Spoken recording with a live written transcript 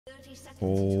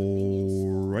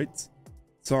Alright,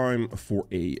 time for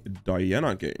a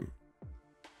Diana game.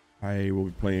 I will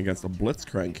be playing against a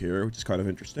Blitzcrank here, which is kind of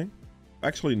interesting. I've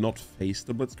actually not faced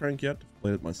the Blitzcrank yet. I've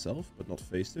played it myself, but not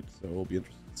faced it, so I'll be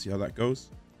interested to see how that goes.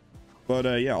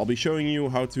 But yeah, I'll be showing you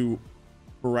how to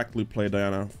correctly play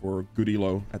Diana for good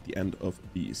elo at the end of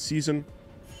the season.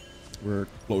 We're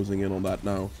closing in on that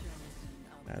now.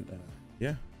 And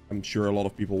yeah, I'm sure a lot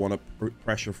of people want to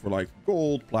pressure for like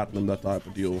gold, platinum, that type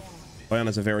of deal.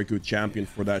 Diana's a very good champion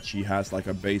for that. She has like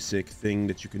a basic thing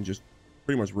that you can just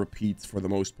pretty much repeat for the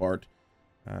most part.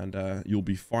 And you'll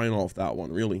be fine off that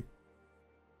one, really.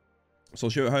 So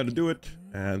I'll show you how to do it.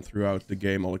 And throughout the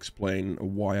game, I'll explain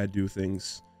why I do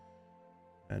things.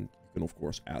 And you can, of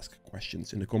course, ask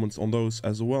questions in the comments on those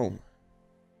as well.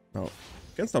 Now,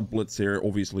 against that Blitz here,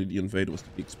 obviously the invade was to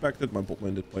be expected. My bot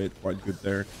lane did play it quite good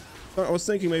there. So I was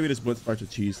thinking maybe this Blitz tried to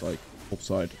cheese like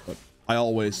offside, but I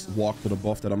always walk to the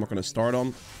buff that I'm not going to start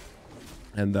on.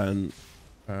 And then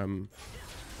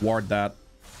ward that.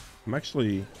 I'm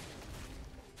actually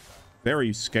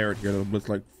very scared here that the Blitz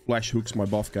like flash hooks my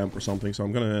buff camp or something. So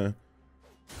I'm going to...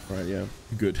 Alright, yeah,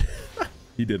 good.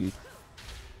 He didn't.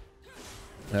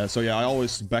 So yeah, I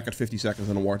always back at 50 seconds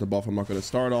and ward the buff I'm not going to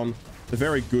start on. It's a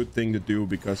very good thing to do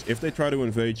because if they try to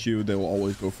invade you, they will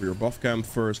always go for your buff camp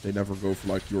first. They never go for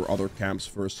like your other camps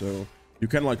first. So you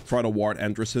can like try to ward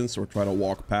entrances or try to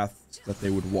walk paths that they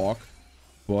would walk.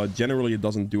 But generally it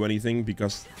doesn't do anything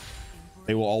because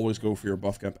they will always go for your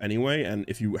buff camp anyway. And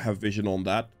if you have vision on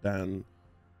that, then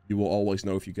you will always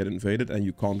know if you get invaded, and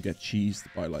you can't get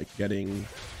cheesed by like getting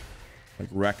like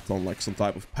wrecked on like some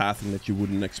type of pathing that you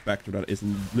wouldn't expect, or that is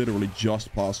literally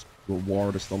just past your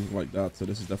ward or something like that. So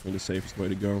this is definitely the safest way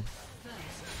to go.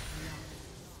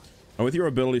 And with your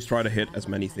abilities, try to hit as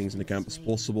many things in the camp as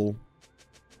possible,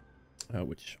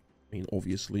 which I mean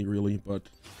obviously really, but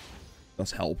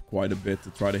does help quite a bit to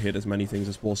try to hit as many things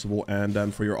as possible. And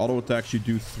then for your auto attacks, you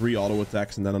do 3 auto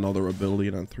attacks and then another ability,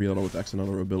 and then 3 auto attacks and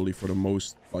another ability for the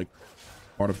most like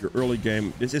part of your early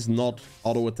game. This is not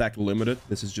auto attack limited.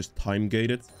 This is just time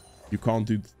gated. You can't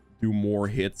do more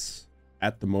hits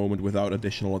at the moment without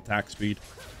additional attack speed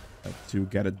to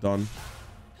get it done.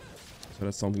 So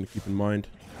that's something to keep in mind.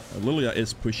 Lilia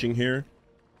is pushing here.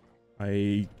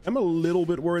 I am a little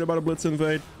bit worried about a blitz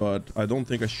invade, but I don't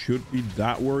think I should be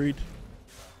that worried.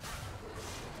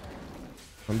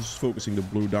 I'm just focusing the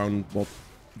blue down, well,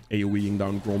 AoEing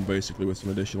down Grom basically with some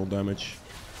additional damage.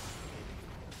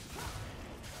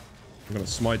 I'm gonna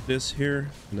smite this here,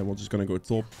 and then we're just gonna go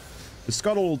top. The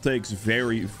scuttle takes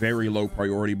very, very low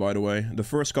priority, by the way. The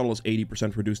first scuttle is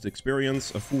 80% reduced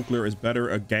experience. A full clear is better.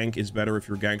 A gank is better if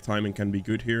your gank timing can be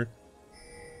good here.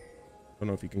 Don't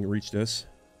know if you can reach this.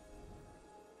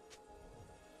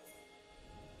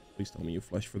 Please tell me you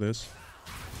flash for this.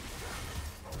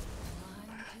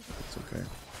 It's okay.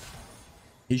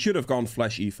 He should have gone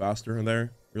flash E faster in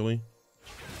there, really.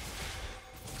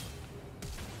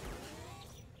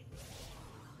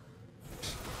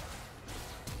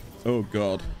 Oh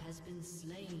god.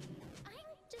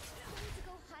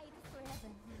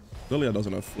 Lilia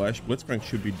doesn't have flash. Blitzcrank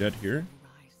should be dead here.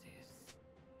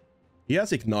 He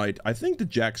has ignite. I think the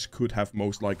Jax could have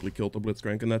most likely killed the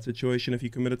Blitzcrank in that situation if he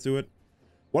committed to it.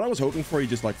 What I was hoping for, he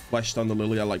just like flashed on the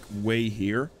Lilia like way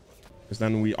here. Because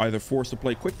then we either force to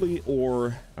play quickly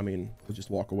or, I mean, we'll just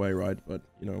walk away, right? But,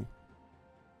 you know.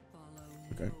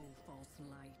 Okay.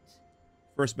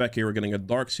 First back here, we're getting a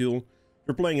Dark Seal. If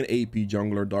you're playing an AP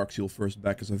jungler, Dark Seal first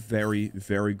back is a very,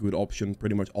 very good option,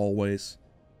 pretty much always.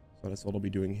 So that's what I'll be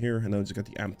doing here. And then we just got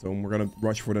the Amp Tome. We're going to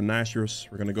rush for the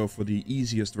Nashers. We're going to go for the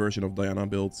easiest version of Diana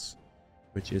builds,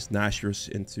 which is Nashers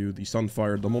into the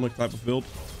Sunfire Demonic type of build.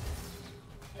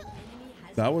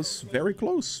 That was very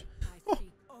close. Oh.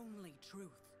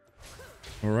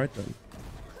 Alright then.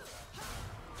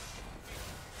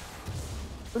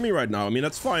 For me right now, I mean,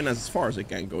 that's fine as far as a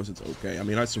gank goes. It's okay. I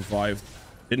mean, I survived.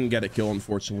 Didn't get a kill,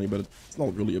 unfortunately, but it's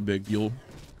not really a big deal.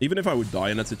 Even if I would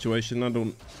die in that situation, I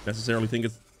don't necessarily think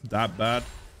it's that bad.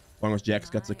 As long as Jax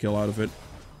gets a kill out of it.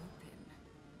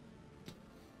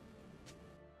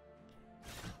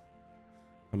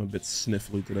 I'm a bit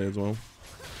sniffly today as well.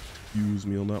 Excuse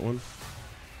me on that one.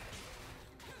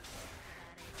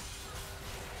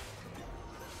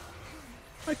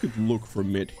 I could look for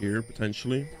mid here,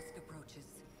 potentially.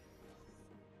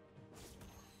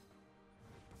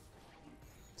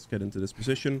 Let's get into this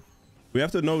position. We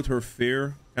have to note her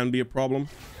fear can be a problem.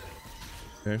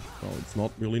 Okay, well, it's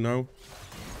not really now.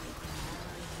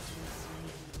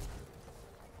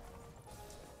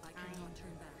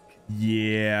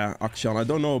 Yeah, Akshan, I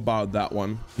don't know about that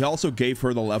one. He also gave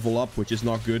her the level up, which is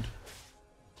not good.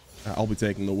 I'll be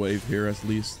taking the wave here at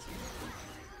least.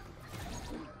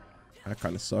 That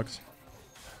kind of sucks.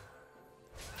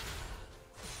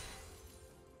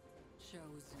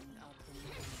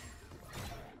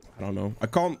 I don't know.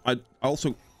 I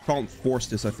also can't force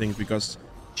this, I think, because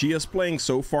she is playing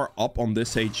so far up on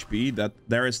this HP that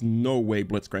there is no way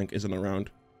Blitzcrank isn't around.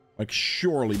 Like,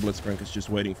 surely Blitzcrank is just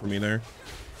waiting for me there.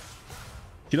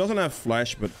 She doesn't have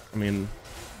flash, but, I mean,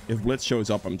 if Blitz shows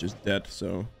up, I'm just dead,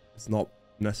 so it's not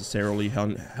necessarily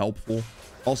helpful.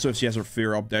 Also, if she has her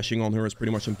fear up, dashing on her is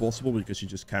pretty much impossible because she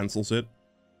just cancels it.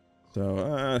 So,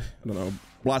 I don't know.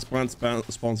 Blast Plant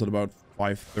spawns at about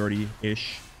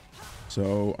 5:30-ish.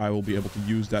 So I will be able to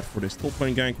use that for this top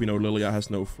lane gank. We know Lilia has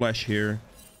no flash here.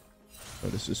 So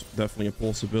this is definitely a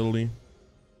possibility.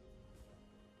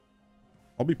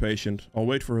 I'll be patient. I'll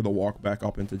wait for her to walk back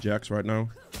up into Jax right now.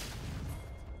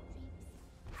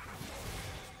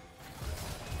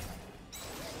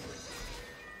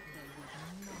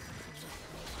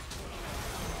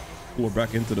 Pull her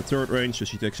back into the turret range so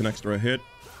she takes an extra hit.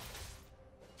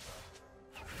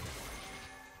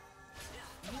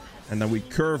 And then we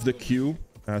curve the Q,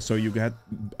 so you get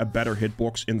a better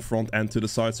hitbox in front and to the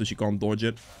side so she can't dodge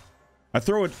it. I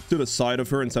throw it to the side of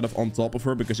her instead of on top of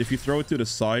her, because if you throw it to the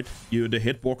side, the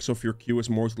hitbox of your Q is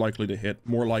more likely to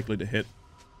hit.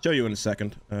 Show you in a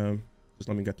second. Just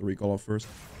let me get the recall off first.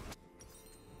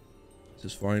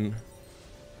 This is fine.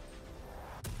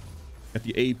 Get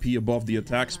the AP above the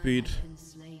attack speed.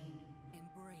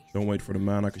 Don't wait for the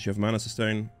mana because you have mana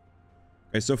sustain.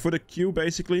 Okay, so for the Q,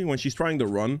 basically, when she's trying to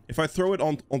run, if I throw it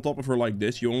on top of her like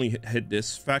this, you only hit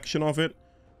this faction of it.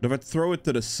 But if I throw it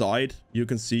to the side, you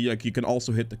can see, like, you can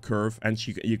also hit the curve, and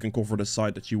you can cover the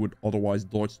side that you would otherwise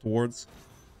dodge towards.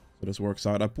 So this works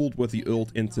out. I pulled with the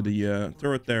ult into the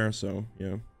turret there, so,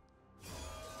 yeah.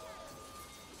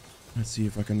 Let's see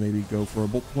if I can maybe go for a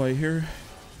bot play here.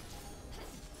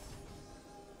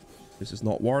 This is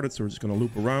not warded, so we're just going to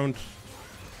loop around.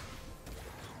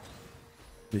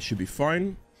 This should be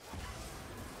fine.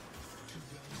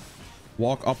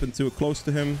 Walk up into it close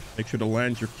to him. Make sure to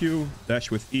land your Q.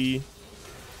 Dash with E.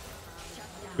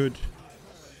 Good.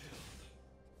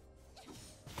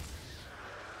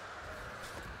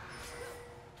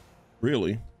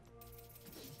 Really?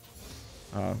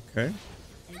 Okay.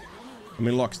 I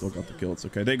mean, Locke still got the kill. It's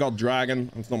okay. They got Dragon.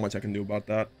 There's not much I can do about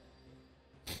that.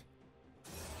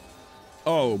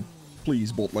 Oh,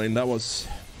 please, bot lane. That was...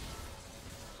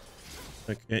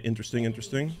 Okay, interesting.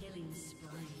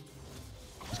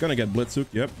 He's gonna get Blitzhook.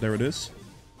 Yep, there it is.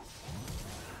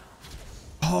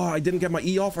 Oh, I didn't get my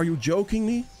E off. Are you joking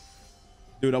me?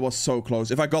 Dude, that was so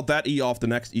close. If I got that E off, the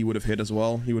next E would have hit as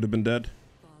well. He would have been dead.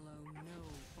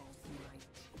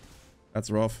 That's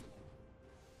rough.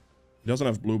 He doesn't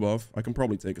have blue buff. I can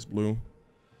probably take his blue.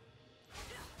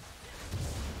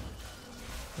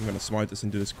 I'm gonna smite this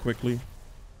and do this quickly.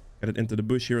 Get it into the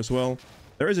bush here as well.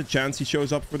 There is a chance he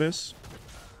shows up for this.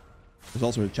 There's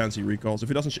also a chance he recalls. If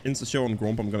he doesn't insta-show on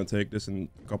Gromp, I'm going to take this in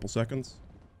a couple seconds.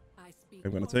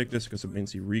 I'm going to take this because it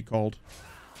means he recalled.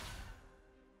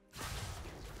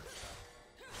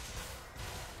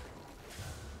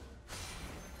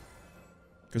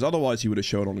 Because otherwise he would have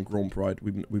showed on Gromp, right?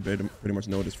 We pretty much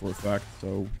know this for a fact.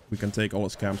 So we can take all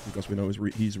his camps because we know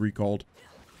he's recalled.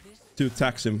 To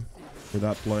tax him for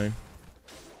that play.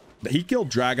 He killed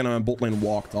Dragon and bot lane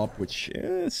walked up, which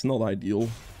is not ideal.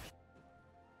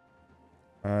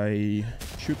 I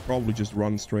should probably just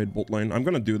run straight bot lane. I'm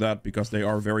gonna do that because they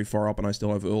are very far up and I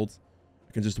still have ult.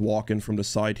 I can just walk in from the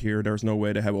side here. There's no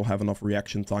way they will have enough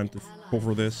reaction time to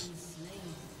cover this.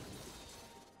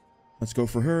 Let's go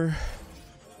for her.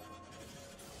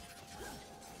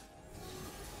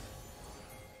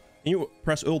 Can you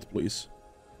press ult, please?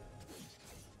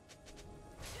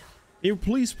 Can you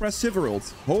please press Sivir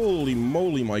ult? Holy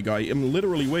moly, my guy. I'm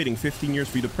literally waiting 15 years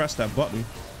for you to press that button.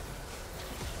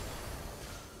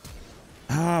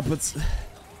 Ah, but...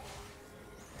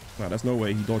 Nah, there's no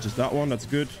way he dodges that one. That's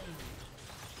good.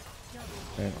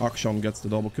 Okay, Akshan gets the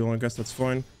double kill. I guess that's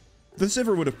fine. If the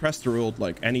Sivir would have pressed her ult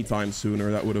like any time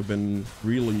sooner, that would have been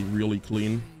really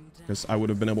clean. Because I would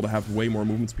have been able to have way more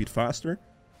movement speed faster.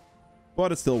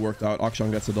 But it still worked out.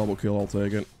 Akshan gets a double kill. I'll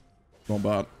take it. Not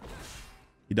bad.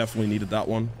 He definitely needed that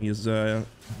one. He is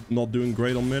not doing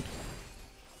great on mid.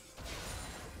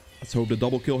 Let's hope the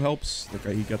double kill helps.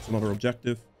 Okay, he gets another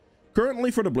objective.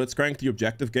 Currently for the Blitzcrank, the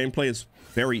objective gameplay is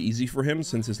very easy for him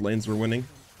since his lanes are winning.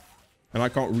 And I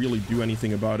can't really do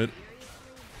anything about it.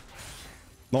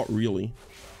 Not really.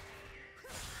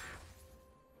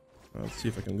 Let's see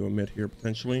if I can go mid here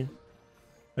potentially.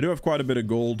 I do have quite a bit of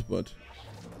gold, but...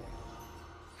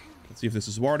 Let's see if this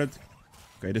is warded.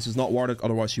 Okay, this is not warded,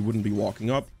 otherwise she wouldn't be walking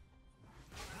up.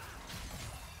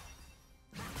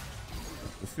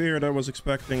 feared, I was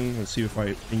expecting. Let's see if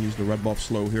I can use the red buff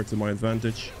slow here to my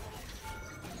advantage.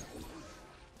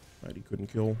 Right, he couldn't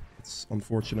kill. It's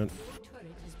unfortunate.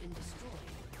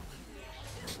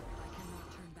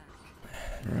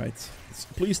 Alright.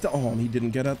 Please tell. Oh, he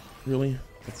didn't get it. Really?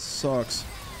 That sucks.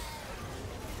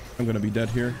 I'm gonna be dead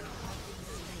here.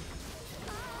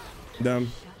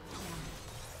 Damn.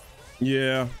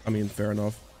 Yeah, I mean, fair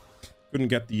enough. Couldn't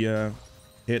get the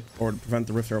hit or prevent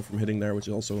the Rift Arrow from hitting there, which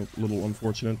is also a little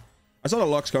unfortunate. I saw the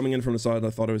Lux coming in from the side. I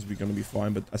thought it was going to be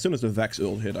fine, but as soon as the Vex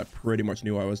ult hit, I pretty much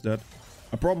knew I was dead.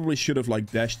 I probably should have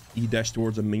like dashed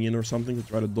towards a minion or something to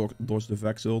try to dodge the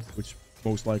Vex ult, which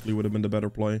most likely would have been the better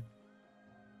play.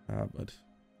 But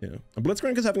yeah,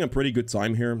 Blitzcrank is having a pretty good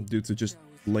time here due to just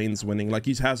lanes winning. Like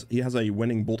he has a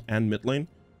winning bot and mid lane,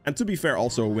 and to be fair,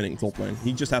 also a winning top lane.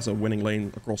 He just has a winning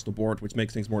lane across the board, which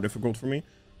makes things more difficult for me,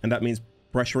 and that means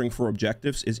pressuring for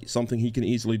objectives is something he can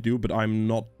easily do, but I'm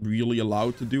not really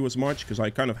allowed to do as much because I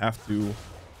kind of have to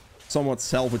somewhat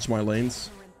salvage my lanes,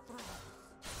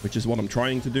 which is what I'm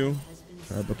trying to do,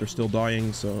 but they're still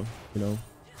dying, so you know.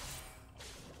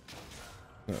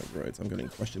 Right, I'm getting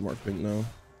question mark ping now.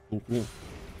 Cool.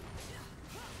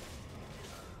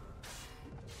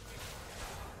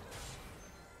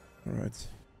 Alright.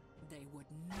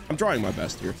 I'm trying my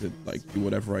best here to like do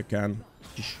whatever I can.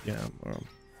 Yeah.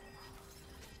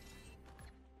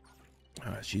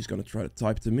 She's gonna try to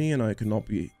type to me, and I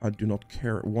do not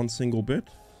care one single bit.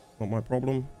 Not my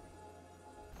problem.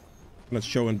 Let's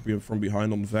show and from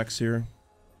behind on Vex here.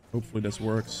 Hopefully this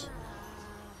works.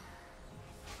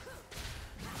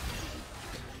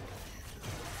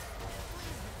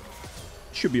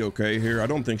 Should be okay here. I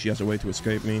don't think she has a way to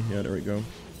escape me. Yeah, there we go.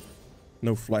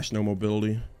 No flash, no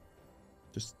mobility.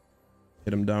 Just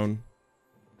hit him down.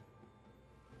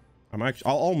 I'm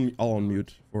actually I'll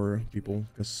unmute for people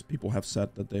because people have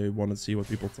said that they want to see what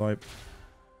people type.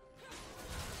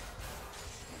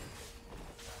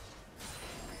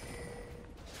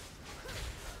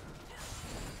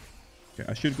 Okay,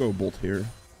 I should go bolt here.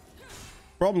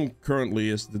 Problem currently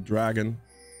is the dragon.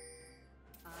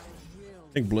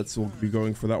 I think Blitz will be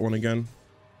going for that one again.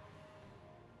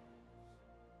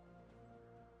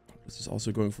 This is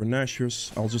also going for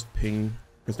Nashers. I'll just ping.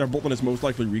 Because their bot lane is most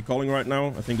likely recalling right now.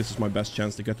 I think this is my best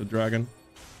chance to get the dragon.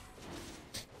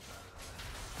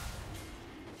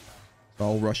 So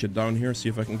I'll rush it down here, see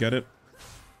if I can get it.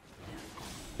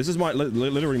 This is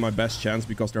literally my best chance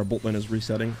because their bot lane is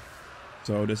resetting.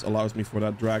 So this allows me for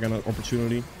that dragon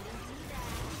opportunity.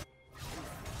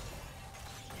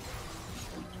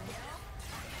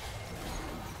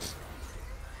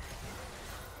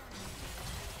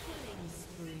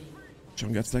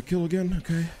 John gets that kill again.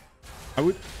 Okay. I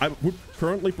would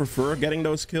currently prefer getting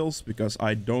those kills because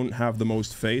I don't have the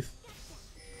most faith.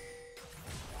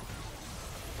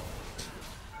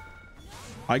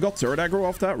 I got third aggro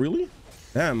off that, really?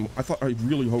 Damn, I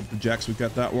really hoped the Jax would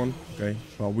get that one. Okay,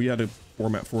 well, we had a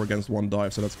format 4 against 1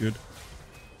 dive, so that's good.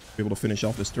 Be able to finish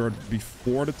off this turret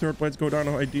before the turret blades go down.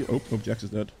 Oh, no, Jax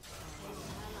is dead.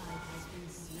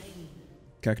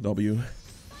 Kek W.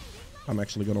 I'm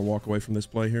actually gonna walk away from this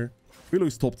play here. We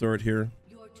lose top turret here.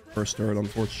 First turret,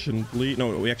 unfortunately. No,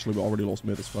 we actually already lost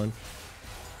mid. It's fine.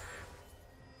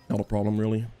 Not a problem,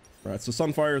 really. Alright, so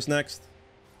Sunfire is next.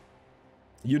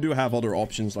 You do have other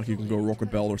options, like you can go Rocket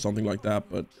Bell or something like that,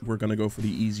 but we're gonna go for the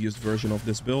easiest version of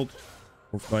this build.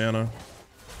 Or Diana.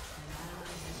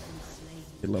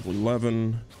 Hit level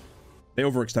 11. They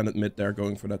overextended mid there,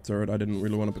 going for that turret. I didn't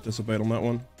really want to participate on that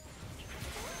one.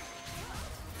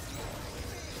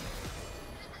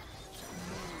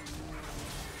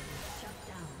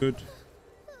 Good.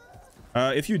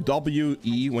 If you W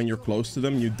E when you're close to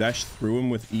them, you dash through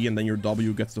them with E, and then your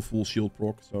W gets the full shield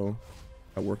proc, so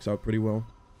that works out pretty well.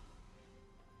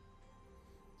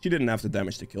 She didn't have the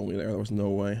damage to kill me there. There was no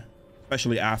way.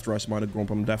 Especially after I smited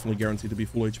Gromp, I'm definitely guaranteed to be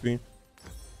full HP.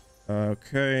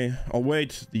 Okay, I'll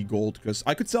wait the gold, because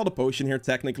I could sell the potion here,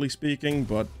 technically speaking,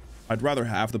 but I'd rather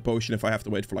have the potion if I have to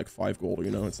wait for like 5 gold,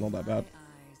 you know, it's not that bad.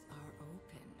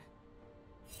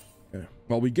 Okay.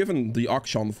 Well, we've given the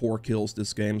Akshan 4 kills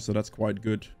this game, so that's quite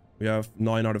good. We have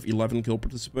 9 out of 11 kill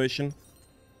participation.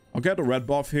 I'll get a red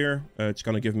buff here. It's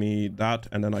gonna give me that,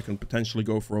 and then I can potentially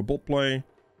go for a bot play.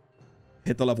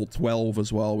 Hit the level 12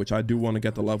 as well, which I do want to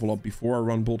get the level up before I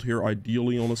run bot here,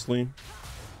 ideally, honestly.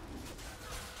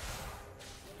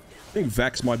 I think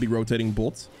Vex might be rotating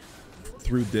bot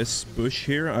through this bush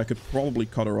here. I could probably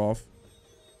cut her off.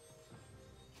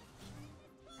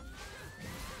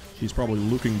 She's probably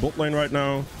looking bot lane right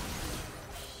now.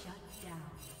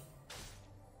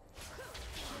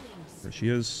 There she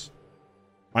is.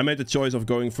 I made the choice of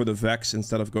going for the Vex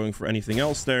instead of going for anything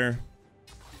else there.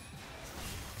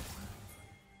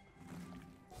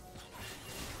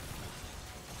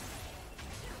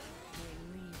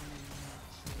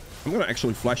 I'm gonna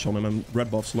actually flash on him and red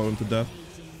buff slow him to death.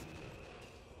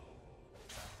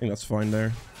 I think that's fine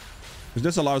there. Because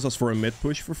this allows us for a mid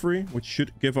push for free, which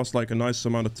should give us like a nice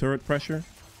amount of turret pressure.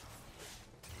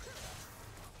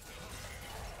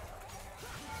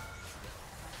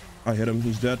 I hit him,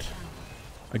 he's dead.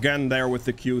 Again, there with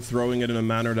the Q, throwing it in a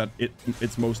manner that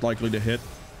it's most likely to hit.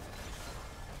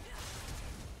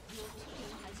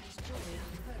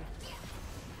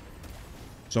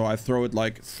 So I throw it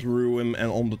like through him and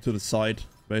on to the side,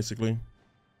 basically.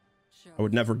 I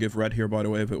would never give red here, by the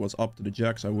way, if it was up to the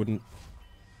jacks. I wouldn't.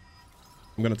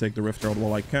 I'm gonna take the Rift Herald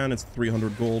while I can. It's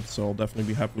 300 gold, so I'll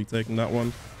definitely be happily taking that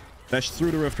one. Dash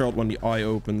through the Rift Herald when the eye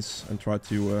opens and try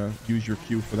to use your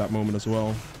Q for that moment as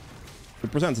well. If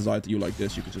it presents his eye to you like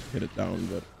this, you could just hit it down,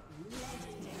 but...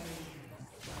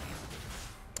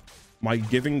 my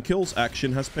giving kills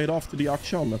action has paid off to the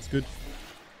Akshan, that's good.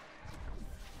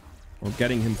 Or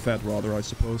getting him fed, rather, I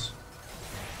suppose.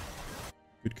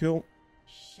 Good kill.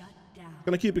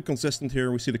 Gonna keep it consistent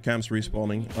here. We see the camps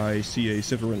respawning. I see a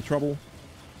Sivir in trouble.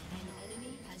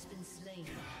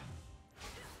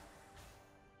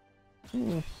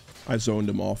 I zoned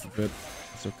him off of it.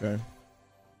 It's okay.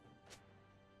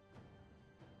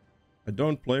 I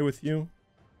don't play with you.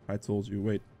 I told you.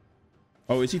 Wait.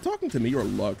 Oh, is he talking to me or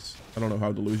Lux? I don't know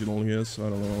how delusional he is. I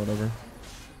don't know, whatever.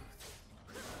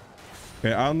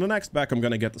 Okay, on the next back, I'm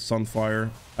gonna get the Sunfire.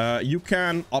 You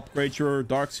can upgrade your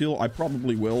Dark Seal. I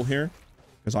probably will here.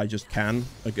 Because I just can.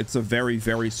 Like, it's a very,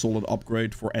 very solid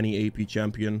upgrade for any AP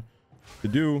champion to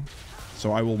do.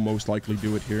 So I will most likely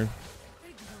do it here.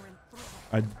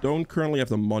 I don't currently have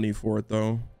the money for it,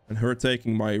 though. And her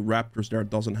taking my Raptors there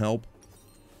doesn't help.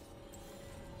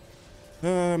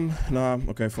 Nah,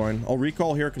 okay, fine. I'll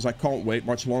recall here because I can't wait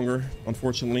much longer,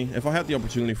 unfortunately. If I had the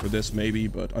opportunity for this, maybe,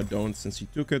 but I don't since he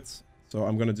took it. So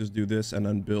I'm gonna just do this and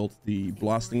then build the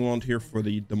Blasting Wand here for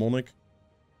the Demonic.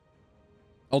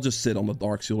 I'll just sit on the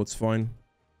Dark Seal, it's fine.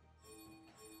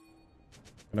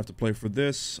 Gonna have to play for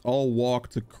this. I'll walk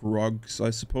to Krugs, I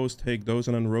suppose, take those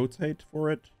and then rotate for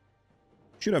it.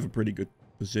 Should have a pretty good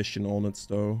position on it,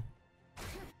 though.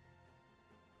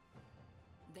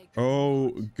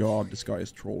 Oh god, this guy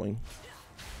is trolling.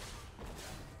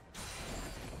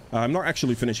 I'm not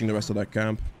actually finishing the rest of that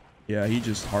camp. Yeah, he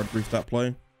just hard briefed that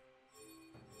play.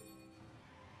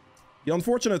 The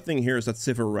unfortunate thing here is that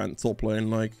Sivir ran top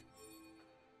lane, like...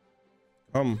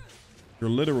 you're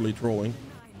literally trolling.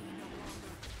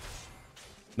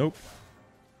 Nope.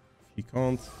 He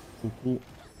can't. Cool, cool.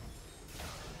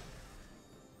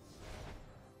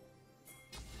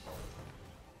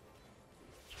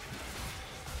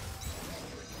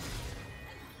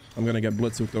 I'm gonna get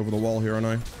blitz hooked over the wall here, aren't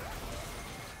I?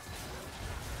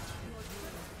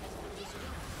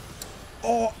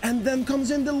 Oh, and then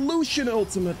comes in the Lucian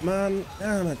ultimate, man.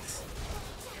 Damn it.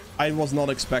 I was not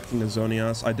expecting the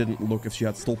Zonias. I didn't look if she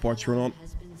had stopwatch or not.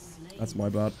 That's my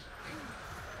bad.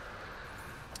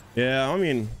 Yeah, I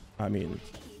mean,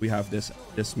 we have this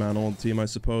man on the team, I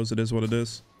suppose. It is what it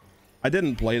is. I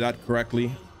didn't play that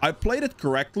correctly. I played it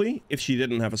correctly if she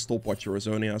didn't have a stopwatch or a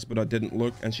Zonias, but I didn't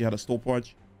look and she had a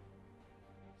stopwatch.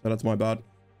 So that's my bad.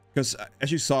 Because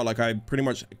as you saw, like, I pretty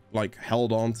much like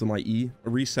held on to my E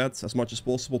resets as much as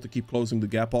possible to keep closing the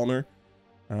gap on her.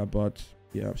 But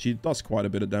yeah, she does quite a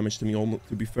bit of damage to me,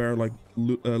 to be fair, like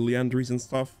Leandries and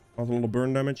stuff. Not a lot of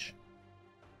burn damage.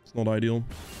 It's not ideal.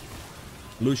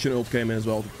 Lucian ult came in as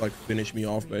well to like finish me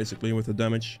off basically with the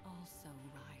damage.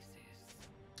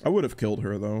 I would have killed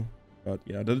her though. But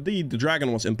yeah, the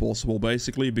dragon was impossible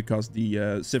basically because the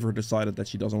Sivir decided that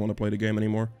she doesn't want to play the game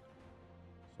anymore.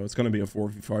 So it's going to be a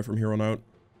 4v5 from here on out.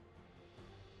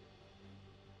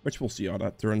 Which we'll see how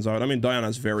that turns out. I mean,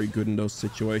 Diana's very good in those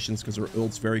situations because her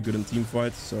ult's very good in team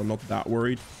fights, so I'm not that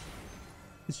worried.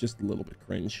 It's just a little bit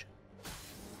cringe.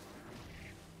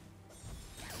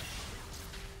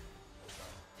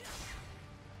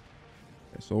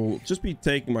 Okay, so just be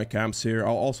taking my camps here.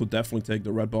 I'll also definitely take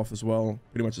the red buff as well,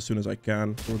 pretty much as soon as I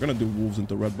can. So we're going to do wolves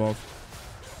into red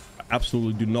buff. I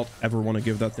absolutely do not ever want to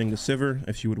give that thing to Sivir.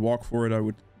 If she would walk for it, I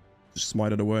would just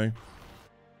smite it away.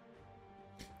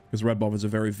 Because red buff is a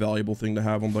very valuable thing to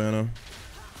have on Diana.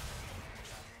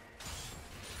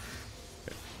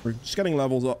 Okay. We're just getting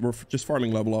levels up. We're just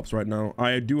farming level ups right now.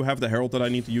 I do have the Herald that I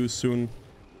need to use soon.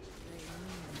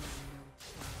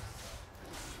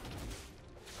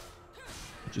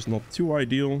 Which is not too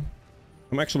ideal.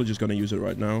 I'm actually just going to use it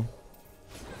right now.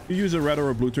 If you use a red or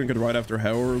a blue trinket right after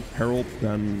Herald,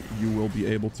 then you will be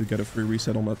able to get a free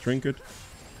reset on that trinket.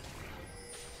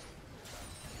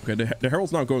 Okay, the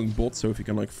Herald's now going bot, so if you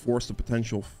can like force the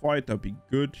potential fight, that'd be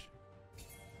good.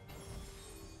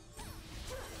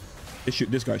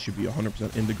 This guy should be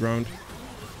 100% in the ground.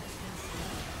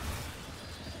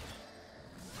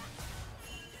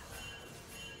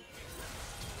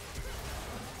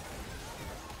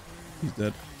 He's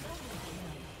dead.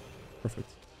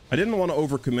 Perfect. I didn't want to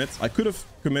overcommit. I could have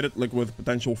committed like with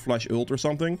potential flash ult or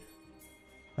something.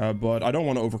 But I don't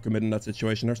want to overcommit in that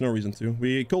situation. There's no reason to.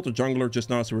 We killed the jungler just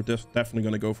now, so we're definitely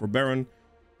going to go for Baron.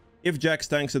 If Jax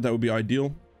tanks it, that would be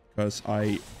ideal. Because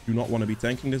I do not want to be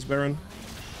tanking this Baron.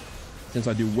 Since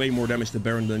I do way more damage to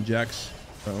Baron than Jax.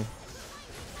 So.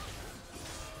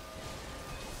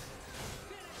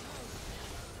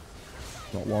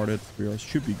 Not warded. BRIO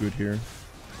should be good here.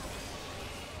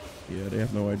 Yeah, they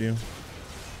have no idea.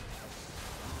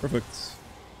 Perfect.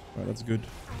 Alright, that's good.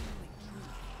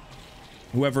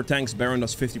 Whoever tanks Baron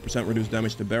does 50% reduced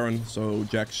damage to Baron. So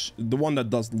Jax, the one that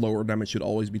does lower damage, should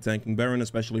always be tanking Baron,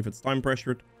 especially if it's time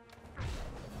pressured.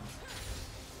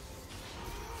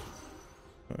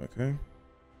 Okay.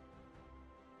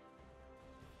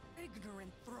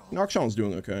 Akshan's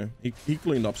doing okay. He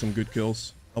cleaned up some good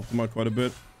kills. Helped him out quite a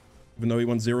bit. Even though he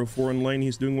went 0-4 in lane,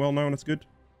 he's doing well now, and that's good.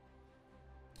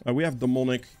 We have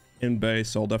Demonic in base,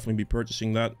 so I'll definitely be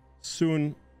purchasing that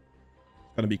soon.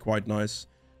 It's gonna be quite nice.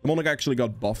 Demonic actually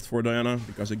got buffed for Diana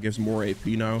because it gives more AP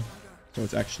now. So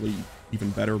it's actually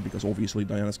even better because obviously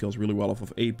Diana scales really well off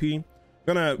of AP.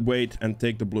 Gonna wait and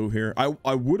take the blue here.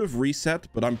 I would have reset,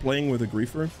 but I'm playing with a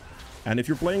Griefer. And if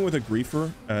you're playing with a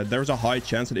Griefer, there's a high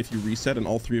chance that if you reset and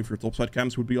all 3 of your topside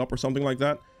camps would be up or something like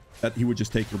that, that he would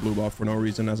just take your blue buff for no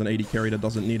reason as an AD carry that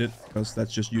doesn't need it, because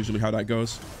that's just usually how that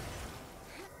goes.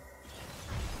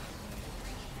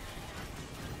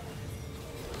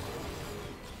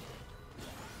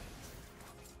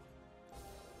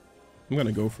 I'm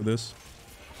gonna go for this.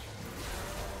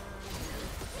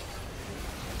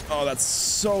 Oh, that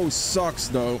so sucks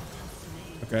though.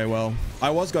 Okay, well, I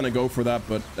was gonna go for that,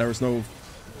 but there was no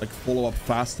like follow-up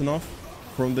fast enough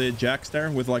from the Jax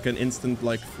there with like an instant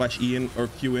like flash E in or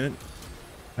Q in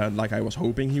it. Like I was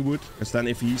hoping he would, because then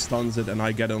if he stuns it and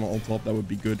I get it on top, that would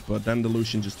be good. But then the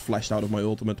Lucian just flashed out of my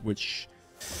ultimate, which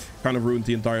kind of ruined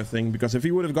the entire thing. Because if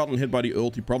he would have gotten hit by the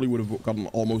ult, he probably would have gotten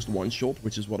almost one shot,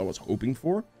 which is what I was hoping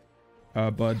for.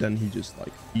 But then he just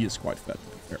like, he is quite fat.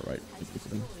 Fair, right?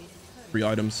 3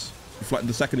 items.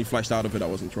 The second he flashed out of it, I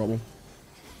was in trouble.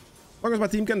 As long as my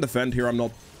team can defend here, I'm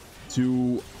not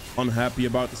too unhappy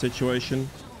about the situation.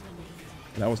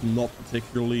 That was not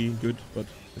particularly good, but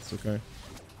it's okay.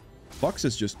 Fox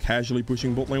is just casually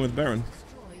pushing bot lane with Baron.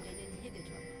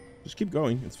 Just keep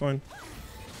going, it's fine.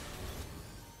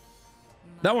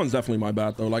 That one's definitely my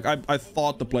bad though. Like I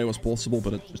thought the play was possible,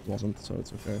 but it just wasn't, so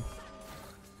it's okay.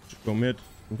 Just go mid.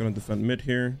 I'm gonna defend mid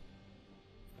here.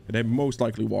 They most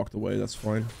likely walked away, that's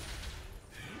fine.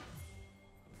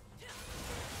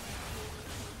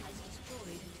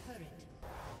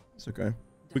 It's okay.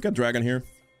 We got dragon here.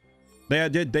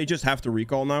 They just have to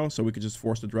recall now, so we could just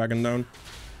force the dragon down.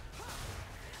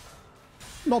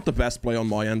 Not the best play on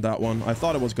my end, that one. I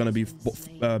thought it was going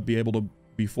to be able to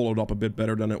be followed up a bit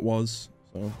better than it was.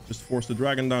 So just force the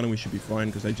dragon down and we should be fine,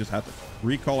 because they just had to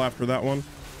recall after that one.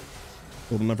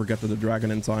 We'll never get to the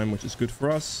dragon in time, which is good for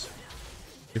us.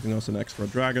 Giving us an extra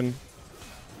dragon.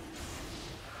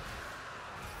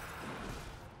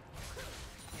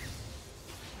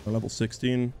 Level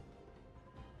 16.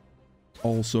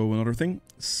 Also, another thing,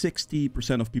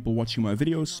 60% of people watching my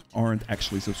videos aren't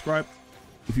actually subscribed.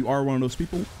 If you are one of those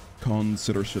people,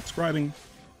 consider subscribing,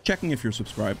 checking if you're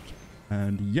subscribed,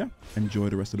 and yeah, enjoy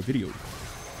the rest of the video.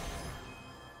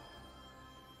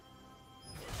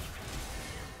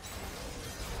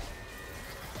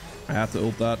 I had to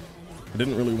ult that. I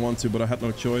didn't really want to, but I had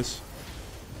no choice.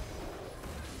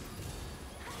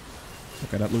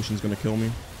 Okay, that Lucian's gonna kill me.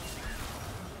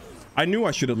 I knew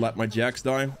I should have let my Jax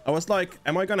die. I was like,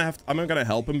 am I gonna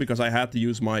help him, because I had to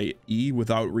use my E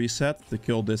without reset to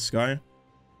kill this guy.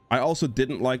 I also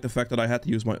didn't like the fact that I had to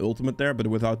use my ultimate there, but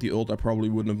without the ult I probably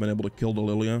wouldn't have been able to kill the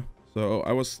Lilia. So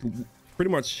I was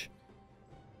pretty much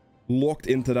locked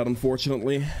into that,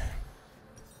 unfortunately.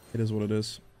 It is what it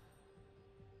is.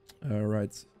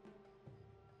 Alright.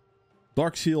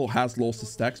 Dark Seal has lost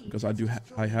his stacks because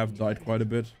I have died quite a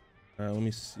bit. Let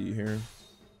me see here.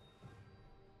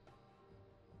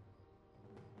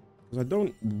 Because I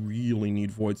don't really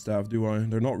need Void Staff, do I?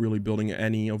 They're not really building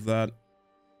any of that.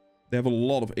 They have a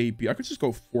lot of AP. I could just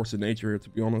go Force of Nature here, to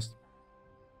be honest.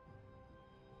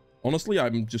 Honestly,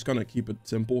 I'm just gonna keep it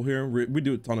simple here. We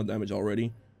do a ton of damage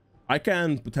already. I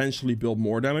can potentially build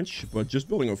more damage, but just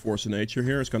building a Force of Nature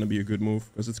here is gonna be a good move,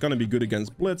 because it's gonna be good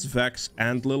against Blitz, Vex,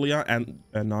 and Lilia, and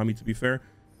Nami, to be fair.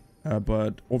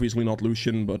 But obviously not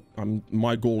Lucian, but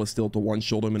my goal is still to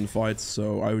one-shot him in fights,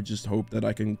 so I would just hope that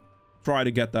I can try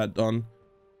to get that done.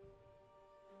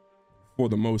 For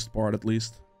the most part, at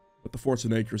least. But the Force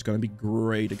of Nature is going to be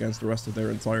great against the rest of their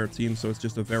entire team, so it's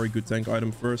just a very good tank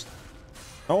item first.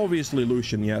 Obviously,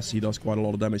 Lucian, yes, he does quite a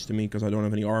lot of damage to me because I don't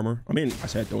have any armor. I mean, I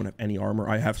said I don't have any armor.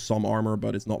 I have some armor,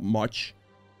 but it's not much.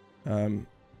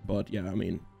 But yeah, I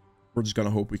mean, we're just going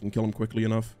to hope we can kill him quickly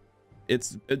enough.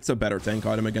 It's a better tank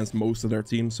item against most of their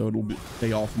team, so it'll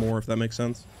pay off more, if that makes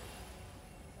sense.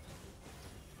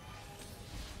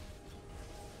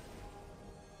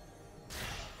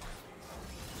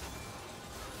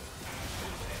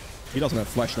 He doesn't have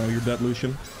flash now. You're dead,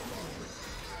 Lucian.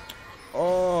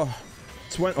 Oh,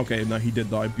 okay, now he did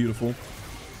die. Beautiful.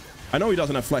 I know he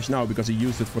doesn't have flash now because he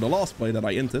used it for the last play that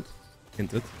I hinted.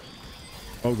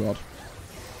 Oh god.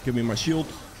 Give me my shield.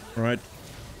 All right.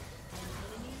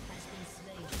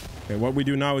 Okay, what we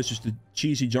do now is just a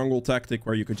cheesy jungle tactic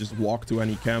where you could just walk to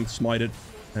any camp, smite it,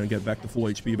 and get back to full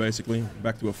HP, basically.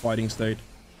 Back to a fighting state.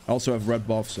 I also have red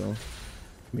buff, so...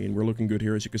 I mean, we're looking good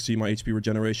here. As you can see, my HP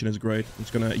regeneration is great. I'm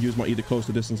just gonna use my E to close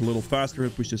the distance a little faster,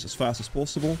 push this as fast as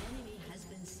possible.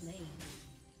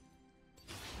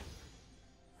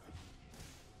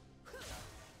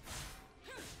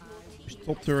 Push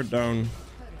top turret down.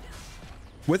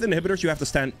 With inhibitors, you have to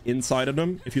stand inside of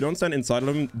them. If you don't stand inside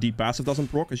of them, the passive doesn't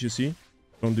proc, as you see.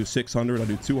 I don't do 600, I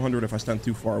do 200 if I stand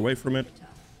too far away from it.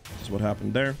 This is what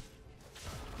happened there.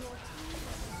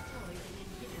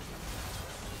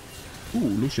 Ooh,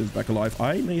 Lucian's back alive.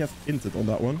 I may have hinted on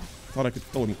that one. Thought I could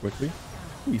kill him quickly.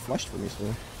 Ooh, he flashed for me,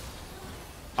 so...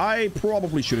 I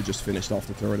probably should have just finished off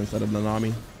the turret instead of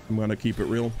Nanami. I'm gonna keep it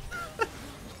real.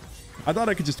 I thought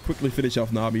I could just quickly finish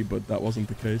off Nami, but that wasn't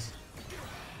the case.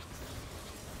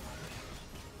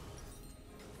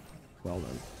 Well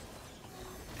then.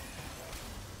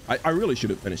 I really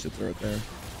should have finished the turret there.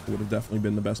 It would have definitely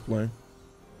been the best play.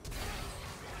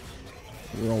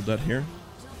 We're all dead here.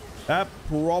 That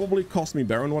probably cost me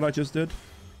Baron what I just did.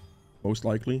 Most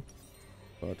likely.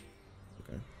 But,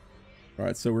 okay.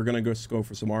 Alright, so we're gonna go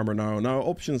for some armor now. Now,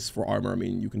 options for armor, I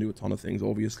mean, you can do a ton of things,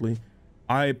 obviously.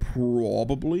 I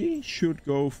probably should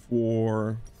go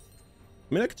for...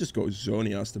 I mean, I could just go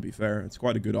Zonias, to be fair. It's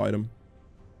quite a good item.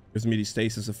 Gives me the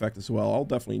stasis effect as well. I'll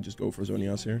definitely just go for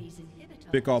Zonias here.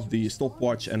 Pick up the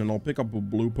stopwatch, and then I'll pick up a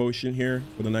blue potion here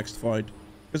for the next fight.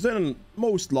 Because then,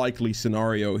 most likely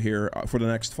scenario here for the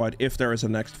next fight, if there is a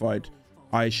next fight,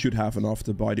 I should have enough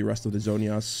to buy the rest of the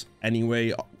Zonias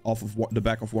anyway, off of the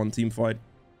back of one team fight.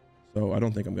 So I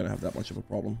don't think I'm going to have that much of a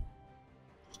problem.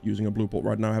 Just using a blue pot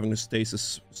right now, having a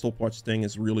stasis stopwatch thing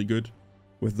is really good.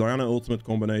 With Diana ultimate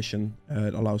combination,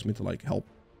 it allows me to like help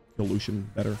kill Lucian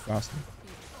better, faster.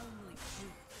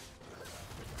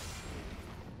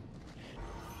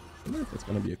 I wonder if that's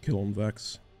going to be a kill on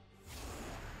Vex.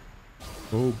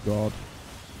 Oh god.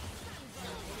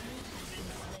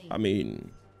 I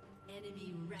mean, do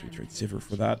we trade Sivir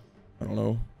for that? I don't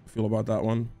know. I feel about that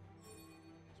one.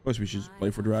 Suppose we should just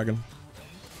play for Dragon.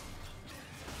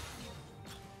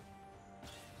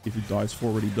 If he dives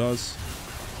forward, he does.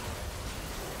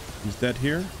 He's dead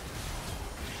here.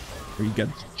 Or he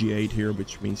gets G8 here,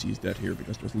 which means he's dead here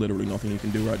because there's literally nothing he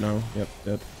can do right now. Yep,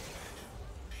 dead.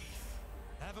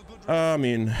 I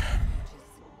mean,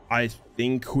 I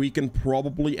think we can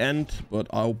probably end, but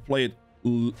I'll play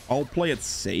it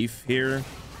safe here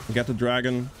and get the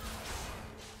dragon.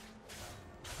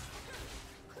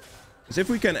 Because if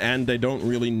we can end, they don't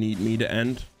really need me to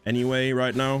end anyway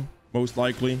right now, most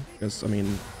likely. Because, I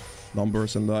mean,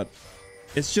 numbers and that.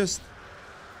 It's just,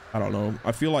 I don't know.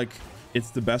 I feel like it's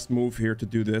the best move here to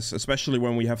do this, especially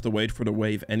when we have to wait for the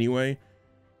wave anyway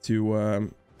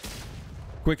to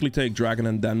quickly take dragon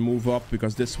and then move up,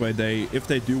 because this way if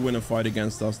they do win a fight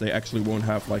against us, they actually won't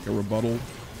have like a rebuttal.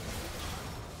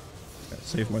 Okay,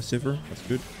 save my Sivir, that's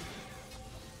good.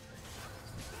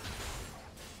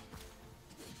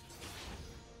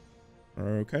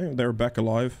 Okay, they're back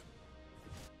alive.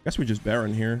 Guess we just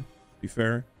Baron here, to be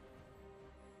fair.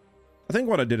 I think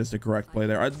what I did is the correct play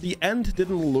there. The end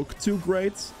didn't look too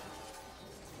great.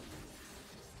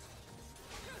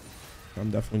 I'm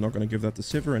definitely not going to give that to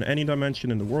Sivir in any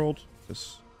dimension in the world.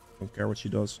 Because I don't care what she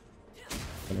does.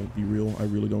 I'm going to be real. I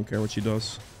really don't care what she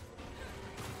does.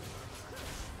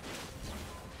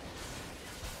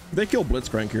 If they kill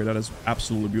Blitzcrank here, that is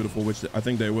absolutely beautiful, which I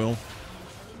think they will.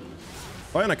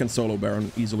 Oh, and I can solo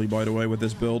Baron easily, by the way, with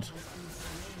this build.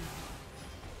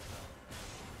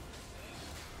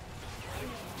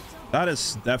 That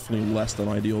is definitely less than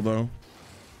ideal, though.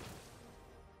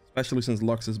 Especially since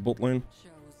Lux is bot lane.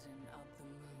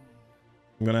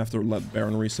 I'm gonna have to let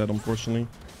Baron reset, unfortunately.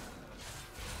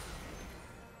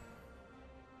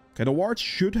 Okay, the ward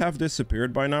should have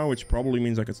disappeared by now, which probably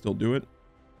means I could still do it.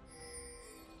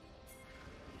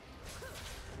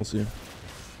 We'll see.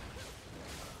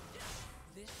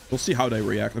 We'll see how they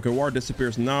react. Okay, ward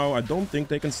disappears now. I don't think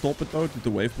they can stop it though due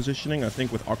to wave positioning. I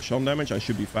think with Akshan damage, I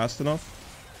should be fast enough.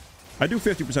 I do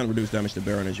 50% reduced damage to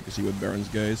Baron, as you can see with Baron's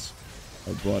Gaze.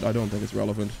 But I don't think it's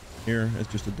relevant here.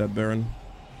 It's just a dead Baron.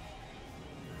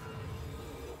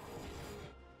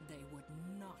 They would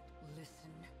not listen.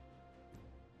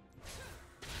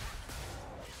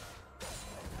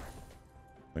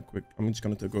 I'm just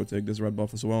gonna go take this red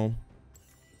buff as well.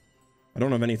 I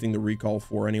don't have anything to recall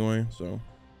for anyway, so.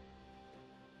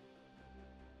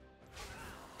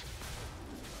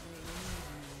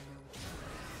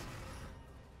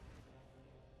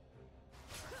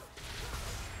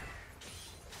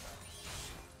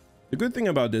 The good thing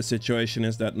about this situation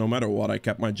is that no matter what, I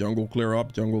kept my jungle clear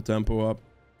up, jungle tempo up.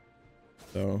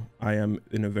 So I am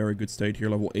in a very good state here,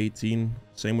 level 18.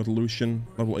 Same with Lucian,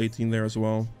 level 18 there as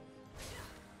well.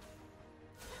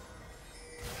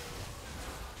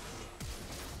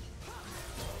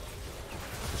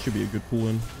 This should be a good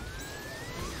pull-in.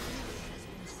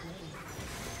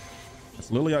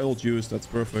 That's Lilia ult used, that's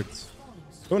perfect.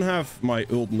 Don't have my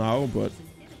ult now, but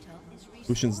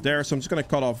Lucian's there, so I'm just gonna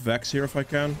cut off Vex here if I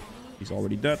can. He's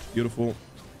already dead. Beautiful.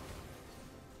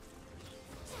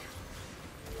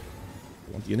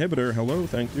 I want the inhibitor. Hello,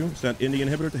 thank you. Stand in the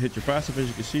inhibitor to hit your passive, as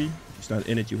you can see. If you stand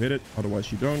in it, you hit it.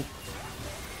 Otherwise, you don't.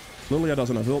 Lilia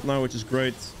doesn't have ult now, which is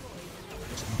great.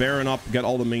 Just Baron up, get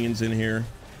all the minions in here.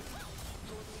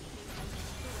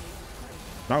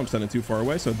 Now I'm standing too far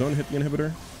away, so don't hit the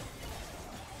inhibitor.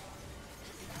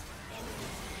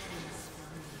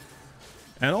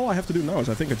 And all I have to do now is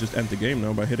I think I just end the game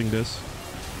now by hitting this.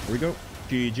 Here we go.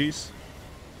 GG's.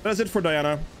 That's it for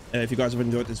Diana. If you guys have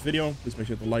enjoyed this video, please make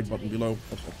sure to hit the like button below.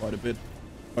 Helps out quite a bit. If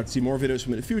you'd like to see more videos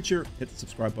from me in the future, hit the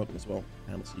subscribe button as well.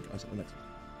 And I'll see you guys in the next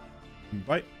one.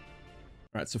 Bye.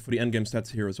 Alright, so for the endgame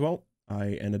stats here as well,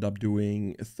 I ended up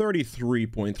doing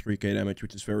 33.3k damage,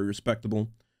 which is very respectable.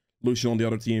 Lucian on the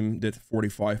other team did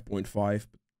 45.5,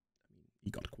 but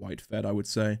he got quite fed, I would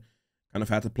say. Kind of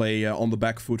had to play on the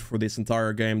back foot for this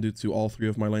entire game due to all three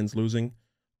of my lanes losing.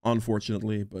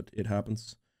 Unfortunately, but it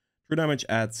happens. True damage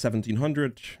at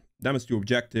 1700. Damage to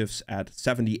objectives at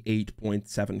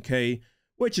 78.7k,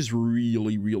 which is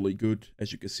really, really good.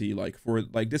 As you can see,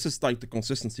 this is like the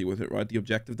consistency with it, right? The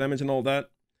objective damage and all that.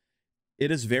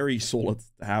 It is very solid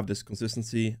to have this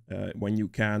consistency when you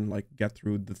can get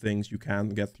through the things you can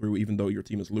get through, even though your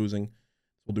team is losing. It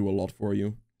will do a lot for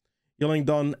you. Healing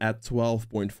done at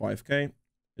 12.5k.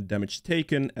 Damage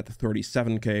taken at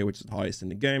 37k, which is the highest in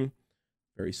the game.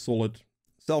 Very solid.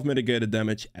 Self-mitigated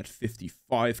damage at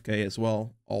 55k as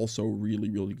well. Also really,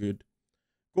 really good.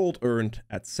 Gold earned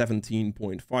at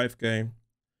 17.5k.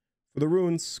 For the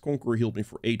runes, Conqueror healed me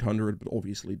for 800, but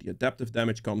obviously the adaptive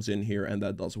damage comes in here and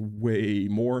that does way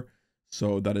more.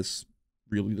 So that is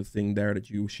really the thing there that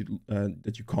you should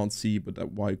that you can't see, but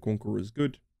that why Conqueror is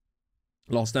good.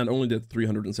 Last Stand only did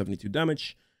 372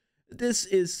 damage. This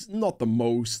is not the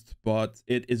most, but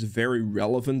it is very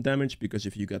relevant damage, because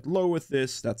if you get low with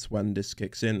this, that's when this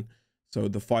kicks in. So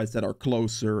the fights that are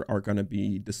closer are going to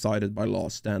be decided by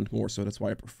Last Stand more, so that's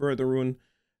why I prefer the rune.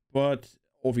 But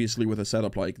obviously with a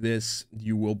setup like this,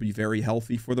 you will be very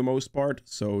healthy for the most part,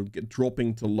 so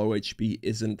dropping to low HP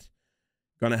isn't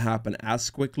going to happen as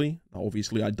quickly. Now,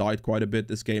 obviously I died quite a bit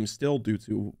this game still due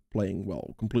to playing,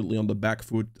 well, completely on the back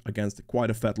foot against quite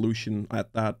a fat Lucian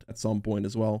at some point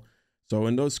as well. So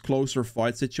in those closer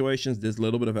fight situations, this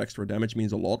little bit of extra damage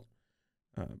means a lot.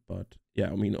 But yeah,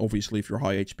 I mean, obviously if you're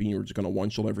high HP and you're just going to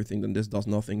one-shot everything, then this does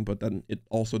nothing. But then it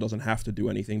also doesn't have to do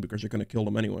anything because you're going to kill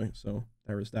them anyway. So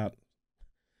there is that.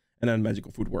 And then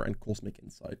Magical Footwear and Cosmic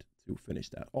Insight to finish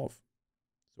that off.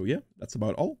 So yeah, that's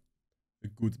about all.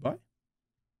 Goodbye.